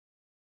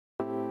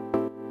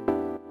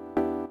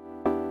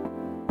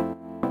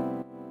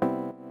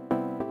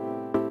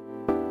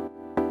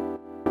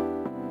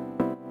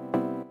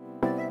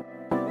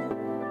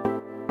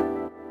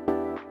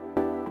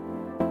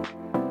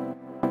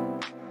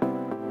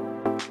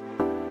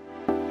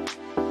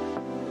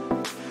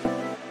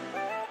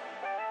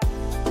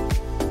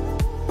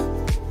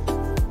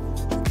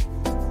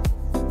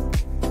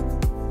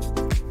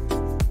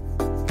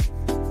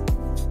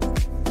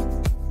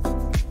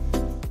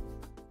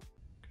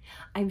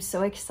I'm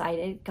so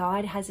excited.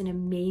 God has an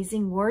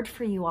amazing word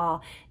for you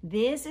all.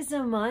 This is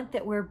a month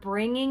that we're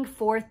bringing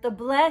forth the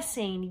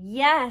blessing.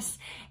 Yes.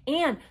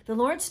 And the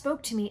Lord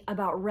spoke to me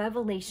about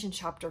Revelation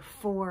chapter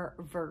 4,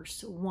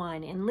 verse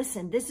 1. And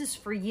listen, this is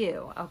for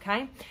you,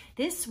 okay?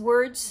 This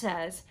word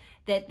says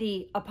that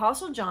the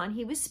Apostle John,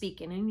 he was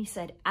speaking, and he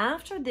said,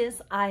 after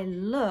this I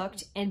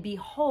looked, and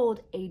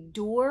behold, a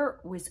door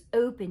was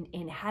opened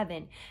in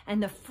heaven.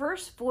 And the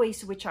first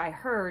voice which I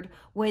heard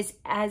was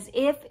as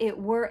if it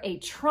were a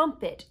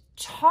trumpet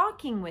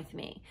talking with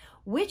me,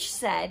 which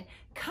said,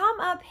 come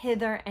up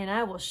hither, and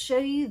I will show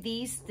you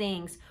these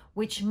things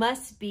which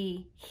must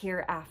be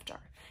hereafter.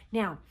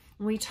 Now,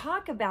 when we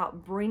talk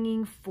about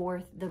bringing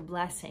forth the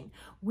blessing,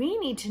 we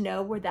need to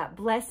know where that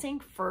blessing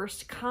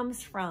first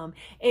comes from.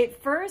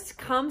 It first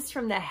comes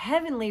from the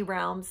heavenly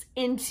realms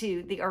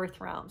into the earth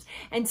realms.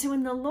 And so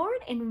when the Lord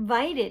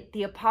invited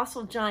the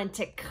Apostle John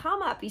to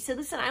come up, he said,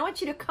 listen, I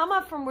want you to come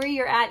up from where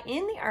you're at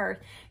in the earth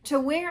to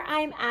where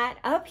I'm at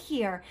up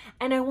here.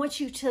 And I want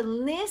you to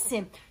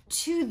listen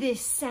to this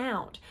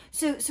sound.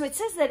 So it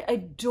says that a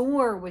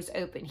door was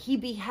open. He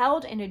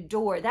beheld in a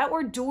door. That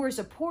word door is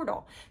a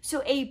portal.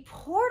 So a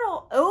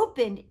portal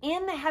opened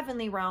in the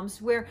heavenly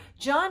realms where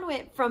John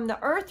went from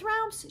the earth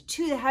realms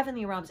to the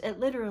heavenly realms. It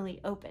literally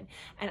opened.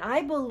 And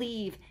I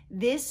believe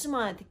this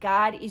month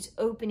God is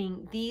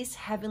opening these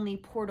heavenly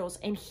portals,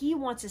 and he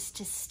wants us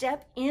to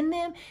step in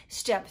them,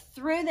 step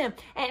through them.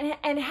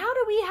 And how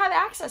do we have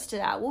access to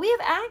that? Well, we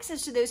have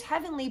access to those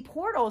heavenly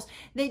portals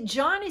that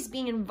John is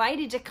being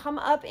invited to come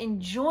up and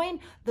join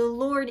the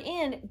Lord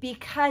in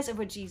because of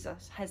what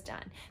Jesus has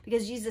done.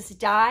 Because Jesus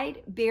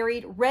died,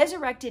 buried,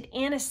 resurrected,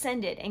 and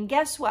ascended. And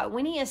guess what?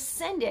 When he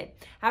ascended,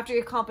 after he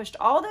accomplished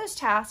all those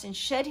tasks and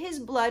shed his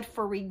blood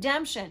for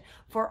redemption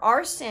for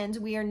our sins,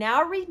 we are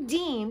now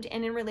redeemed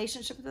and in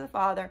relationship with the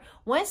Father.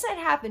 Once that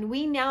happened,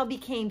 we now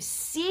became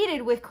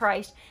seated with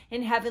Christ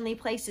in heavenly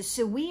places.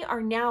 So we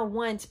are now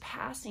once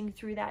passing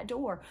through that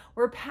door.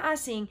 We're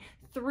passing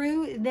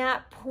through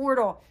that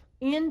portal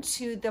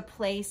into the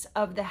place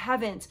of the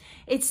heavens.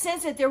 It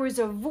says that there was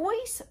a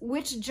voice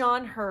which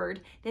John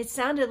heard that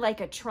sounded like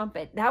a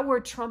trumpet. That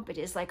word trumpet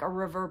is like a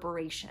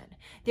reverberation.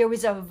 There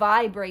was a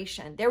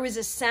vibration. There was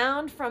a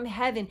sound from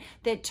heaven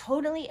that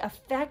totally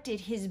affected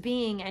his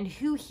being and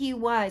who he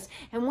was.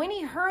 And when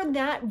he heard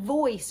that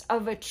voice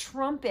of a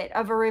trumpet,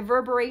 of a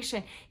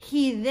reverberation,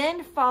 he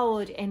then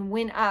followed and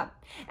went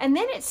up. And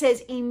then it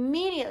says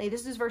immediately,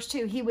 this is verse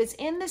 2, he was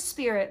in the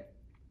Spirit,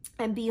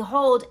 and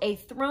behold, a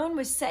throne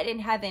was set in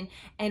heaven,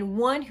 and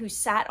one who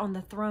sat on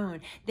the throne.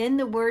 Then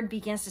the word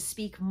begins to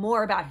speak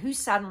more about who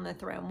sat on the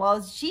throne. Well,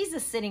 it's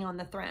Jesus sitting on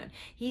the throne.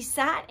 He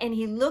sat and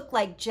he looked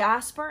like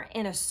jasper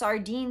and a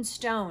sardine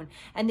stone.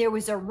 And there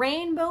was a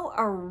rainbow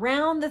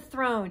around the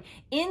throne,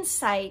 in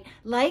sight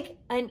like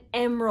an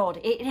emerald.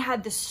 It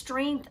had the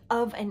strength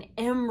of an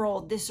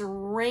emerald, this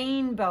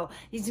rainbow,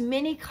 these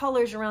many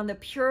colors around the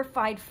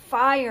purified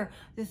fire,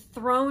 the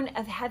throne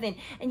of heaven.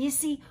 And you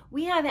see,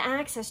 we have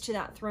access to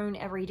that throne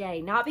every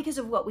day, not because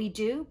of what we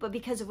do, but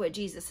because of what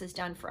Jesus has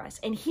done for us.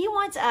 And he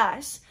wants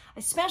us,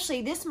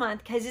 especially this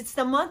month, because it's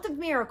the month of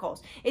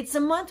miracles. It's the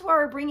month where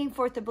we're bringing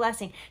forth the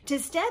blessing, to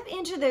step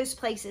into those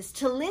places,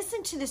 to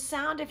listen to the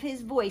sound of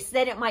his voice,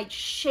 that it might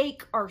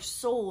shake our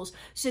souls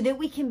so that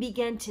we can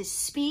begin to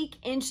speak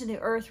into the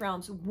earth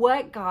realms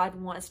what God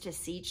wants to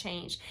see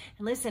changed.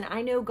 And listen,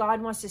 I know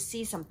God wants to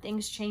see some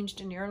things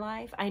changed in your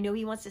life. I know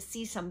he wants to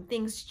see some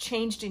things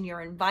changed in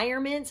your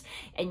environments,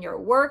 in your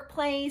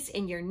workplace,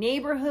 in your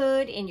neighborhood,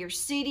 in your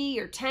city,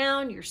 your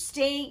town, your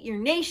state, your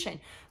nation.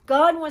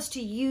 God wants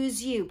to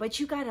use you, but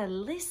you got to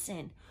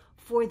listen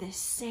for the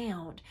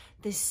sound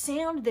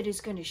that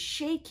is going to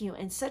shake you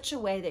in such a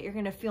way that you're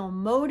going to feel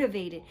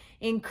motivated,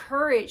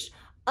 encouraged,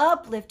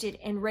 uplifted,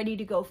 and ready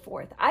to go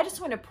forth. I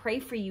just want to pray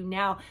for you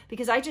now,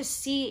 because I just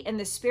see in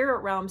the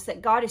spirit realms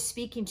that God is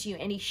speaking to you,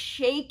 and he's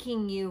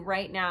shaking you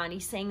right now, and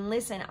he's saying,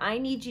 listen, I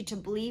need you to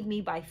believe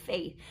me by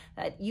faith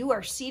that you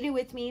are seated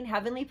with me in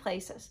heavenly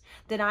places,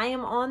 that I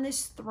am on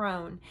this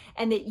throne,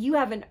 and that you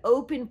have an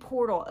open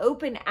portal,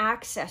 open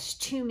access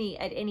to me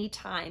at any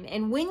time.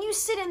 And when you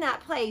sit in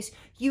that place,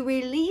 you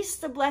release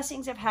the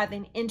blessings of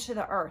heaven into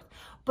the earth.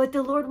 But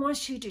the Lord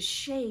wants you to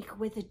shake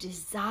with a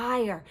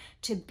desire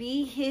to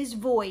be his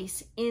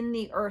voice in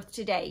the earth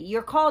today.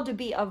 You're called to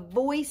be a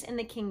voice in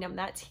the kingdom.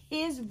 That's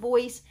his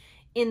voice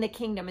in the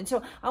kingdom. And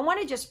so I want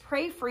to just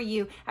pray for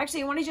you.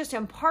 Actually, I want to just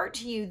impart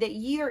to you that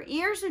your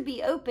ears would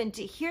be open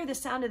to hear the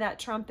sound of that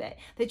trumpet,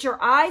 that your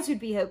eyes would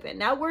be open.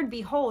 That word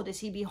behold, as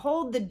he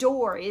behold the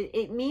door,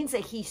 it means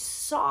that he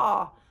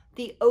saw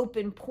the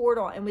open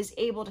portal and was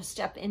able to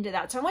step into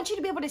that. So I want you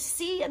to be able to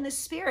see in the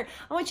spirit.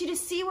 I want you to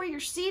see where you're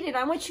seated.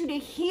 I want you to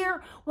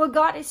hear what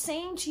God is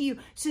saying to you,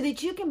 so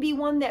that you can be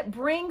one that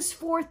brings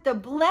forth the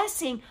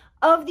blessing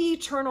of the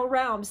eternal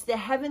realms, the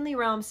heavenly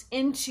realms,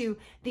 into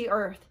the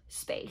earth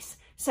space.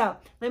 So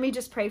let me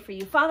just pray for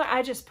you. Father,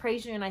 I just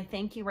praise you and I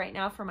thank you right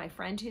now for my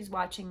friend who's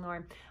watching,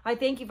 Lord. I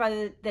thank you,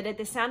 Father, that at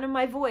the sound of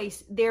my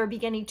voice, they're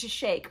beginning to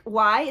shake.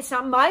 Why? It's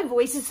not my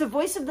voice, it's the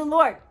voice of the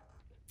Lord.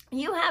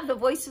 You have the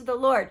voice of the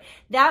Lord.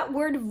 That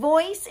word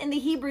voice in the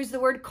Hebrew is the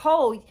word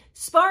kol.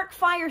 Spark,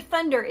 fire,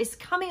 thunder is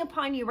coming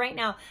upon you right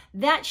now.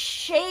 That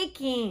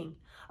shaking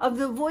of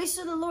the voice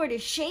of the Lord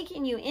is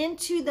shaking you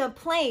into the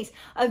place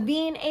of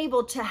being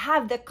able to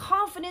have the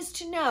confidence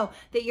to know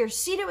that you're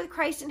seated with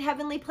Christ in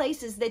heavenly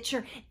places, that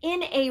you're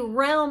in a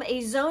realm,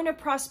 a zone of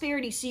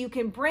prosperity, so you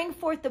can bring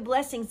forth the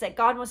blessings that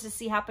God wants to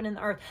see happen in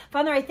the earth.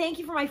 Father, I thank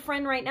you for my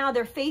friend right now.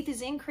 Their faith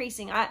is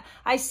increasing.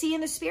 I see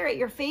in the spirit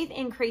your faith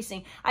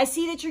increasing. I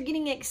see that you're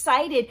getting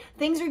excited.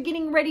 Things are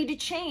getting ready to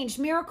change.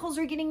 Miracles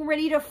are getting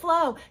ready to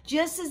flow,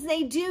 just as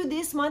they do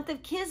this month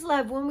of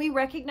Kislev, when we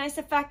recognize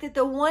the fact that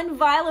the one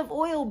vial of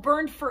oil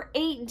burned for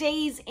 8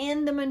 days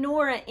in the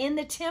menorah, in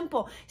the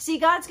temple. See,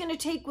 God's going to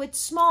take what's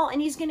small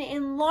and he's going to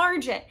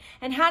enlarge it.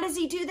 And how does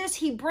he do this?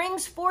 He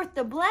brings forth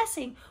the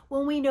blessing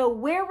when we know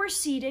where we're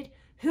seated,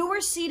 who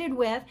we're seated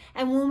with,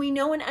 and when we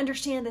know and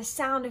understand the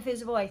sound of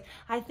his voice.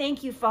 I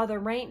thank you, Father,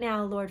 right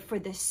now, Lord, for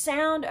the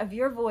sound of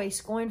your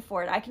voice going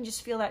forward. I can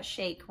just feel that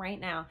shake right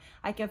now.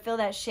 I can feel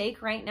that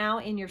shake right now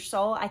in your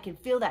soul. I can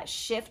feel that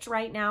shift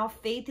right now.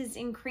 Faith is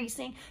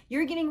increasing.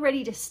 You're getting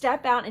ready to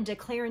step out and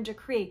declare and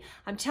decree.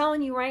 I'm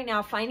telling you right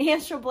now,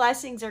 financial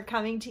blessings are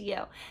coming to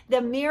you.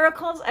 The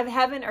miracles of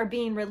heaven are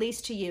being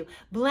released to you.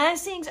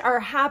 Blessings are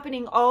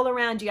happening all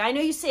around you. I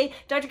know you say,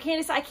 Dr.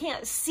 Candice, I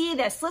can't see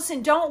this.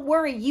 Listen, don't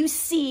worry. You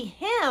see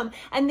him,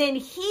 and then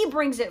he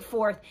brings it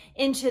forth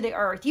into the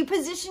earth. You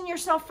position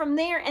yourself from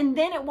there, and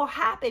then it will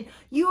happen.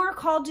 You are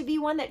called to be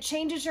one that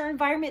changes your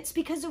environments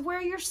because of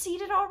where you're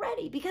seated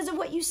already, because of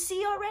what you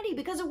see already,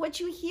 because of what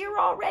you hear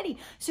already.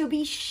 So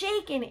be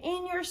shaken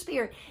in your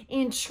spirit,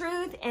 in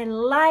truth and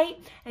light,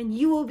 and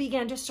you will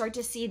begin to start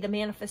to see the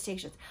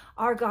manifestations.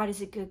 Our God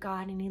is a good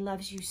God, and he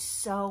loves you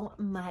so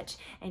much,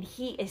 and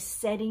he is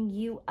setting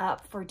you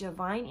up for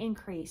divine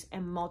increase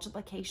and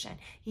multiplication.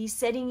 He's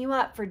setting you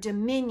up for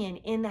dominion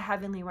in the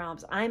heavenly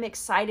realms. I'm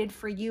excited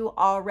for you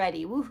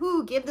already.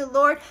 Woohoo! Give the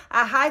Lord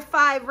a high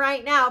five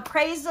right now.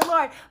 Praise the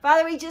Lord.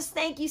 Father, we just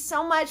thank you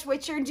so much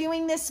what you're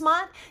doing this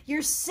month.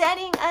 You're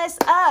setting us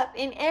up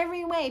in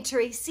every way to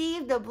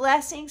receive the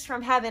blessings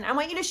from heaven. I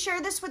want you to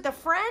share this with a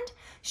friend.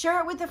 Share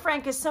it with a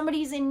friend, because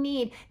somebody's in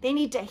need. They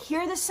need to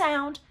hear the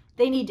sound.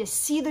 They need to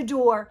see the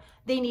door.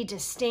 They need to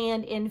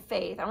stand in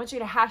faith. I want you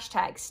to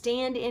hashtag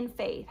stand in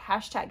faith.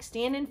 Hashtag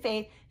stand in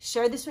faith.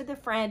 Share this with a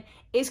friend.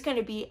 It's going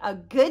to be a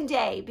good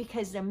day,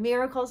 because the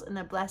miracles and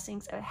the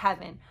blessings of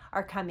heaven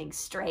are coming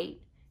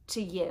straight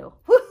to you.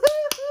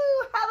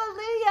 Woo-hoo-hoo!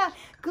 Hallelujah.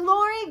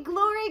 Glory,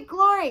 glory,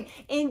 glory.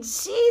 In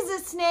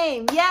Jesus'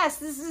 name. Yes,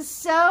 this is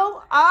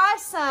so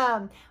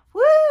awesome.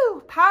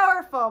 Woo!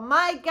 Powerful.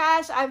 My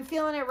gosh, I'm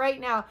feeling it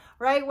right now,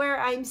 right where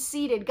I'm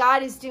seated.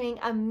 God is doing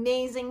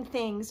amazing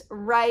things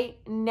right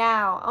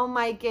now. Oh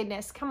my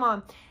goodness. Come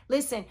on.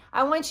 Listen,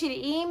 I want you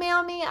to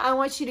email me. I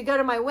want you to go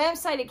to my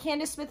website at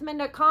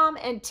CandiceSmithman.com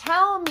and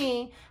tell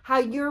me how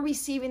you're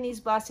receiving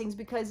these blessings,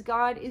 because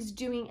God is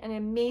doing an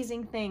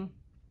amazing thing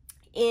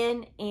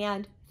in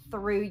and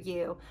through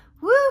you.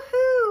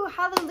 Woohoo!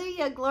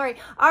 Hallelujah. Glory.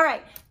 All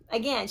right.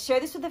 Again, share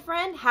this with a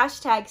friend.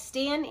 Hashtag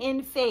stand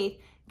in faith.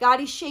 God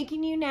is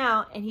shaking you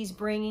now, and he's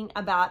bringing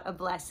about a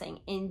blessing.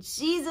 In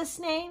Jesus'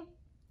 name,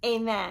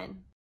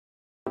 amen.